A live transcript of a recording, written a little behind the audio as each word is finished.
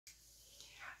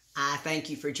I thank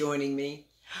you for joining me.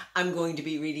 I'm going to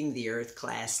be reading the Earth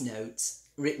Class Notes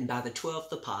written by the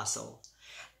 12th Apostle,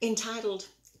 entitled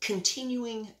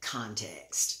Continuing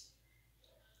Context.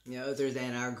 Other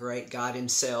than our great God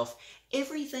Himself,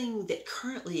 everything that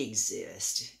currently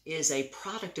exists is a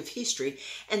product of history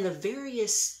and the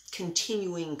various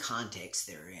continuing contexts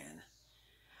therein.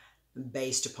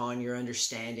 Based upon your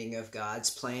understanding of God's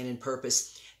plan and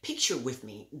purpose, picture with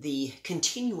me the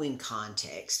continuing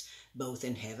context both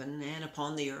in heaven and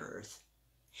upon the earth.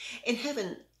 In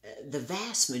heaven, the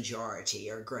vast majority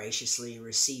are graciously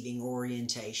receiving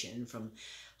orientation from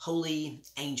holy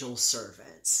angel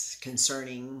servants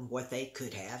concerning what they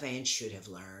could have and should have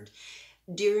learned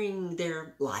during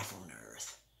their life on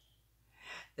earth.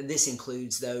 This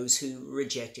includes those who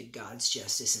rejected God's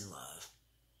justice and love.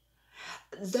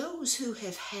 Those who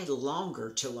have had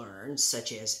longer to learn,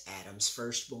 such as Adam's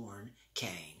firstborn,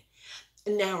 Cain,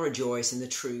 now rejoice in the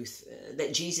truth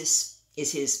that Jesus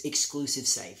is his exclusive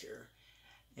Savior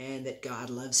and that God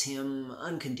loves him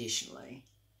unconditionally.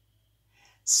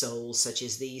 Souls such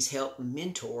as these help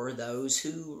mentor those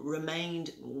who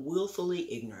remained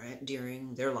willfully ignorant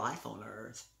during their life on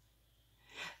earth.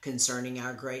 Concerning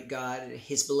our great God,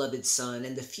 his beloved Son,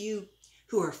 and the few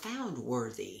who are found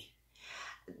worthy,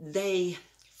 they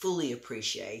fully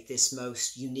appreciate this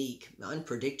most unique,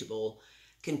 unpredictable,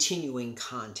 continuing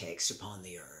context upon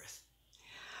the earth,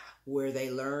 where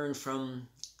they learn from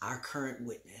our current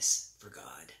witness for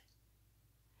God.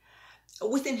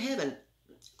 Within heaven,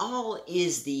 all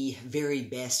is the very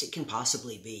best it can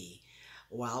possibly be,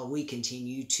 while we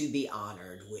continue to be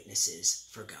honored witnesses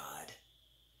for God.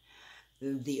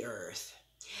 The earth.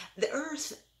 The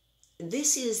earth,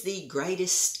 this is the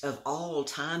greatest of all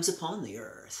times upon the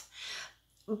earth.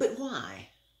 But why?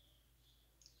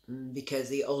 Because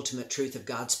the ultimate truth of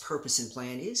God's purpose and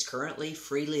plan is currently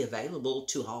freely available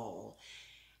to all,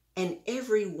 and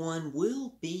everyone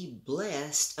will be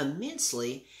blessed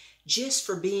immensely just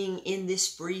for being in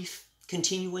this brief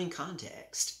continuing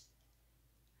context.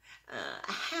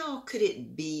 How could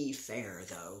it be fair,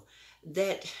 though,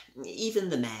 that even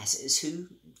the masses who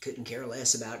couldn't care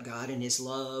less about God and His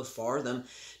love for them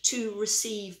to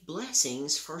receive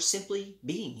blessings for simply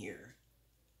being here?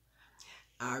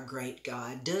 Our great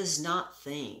God does not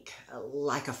think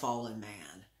like a fallen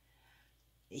man.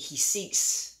 He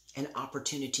seeks an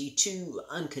opportunity to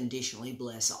unconditionally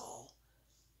bless all.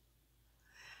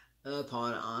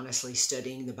 Upon honestly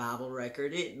studying the Bible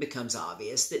record, it becomes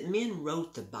obvious that men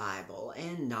wrote the Bible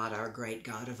and not our great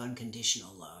God of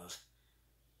unconditional love.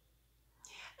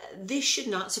 This should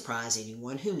not surprise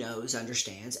anyone who knows,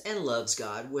 understands, and loves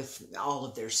God with all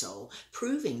of their soul,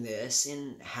 proving this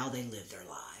in how they live their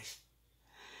life,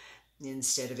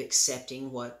 instead of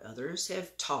accepting what others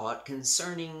have taught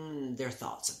concerning their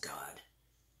thoughts of God.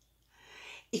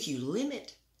 If you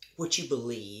limit what you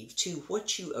believe to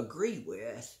what you agree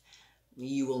with,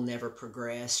 you will never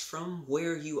progress from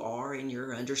where you are in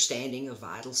your understanding of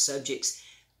vital subjects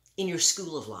in your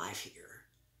school of life here.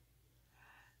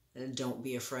 And don't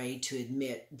be afraid to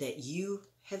admit that you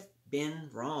have been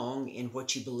wrong in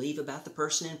what you believe about the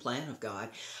person and plan of God,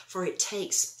 for it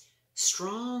takes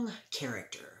strong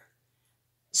character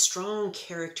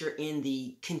in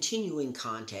the continuing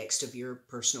context of your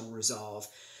personal resolve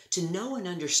to know and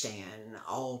understand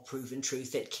all proven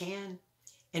truth that can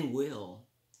and will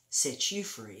set you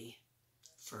free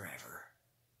forever.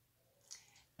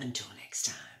 Until next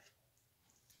time.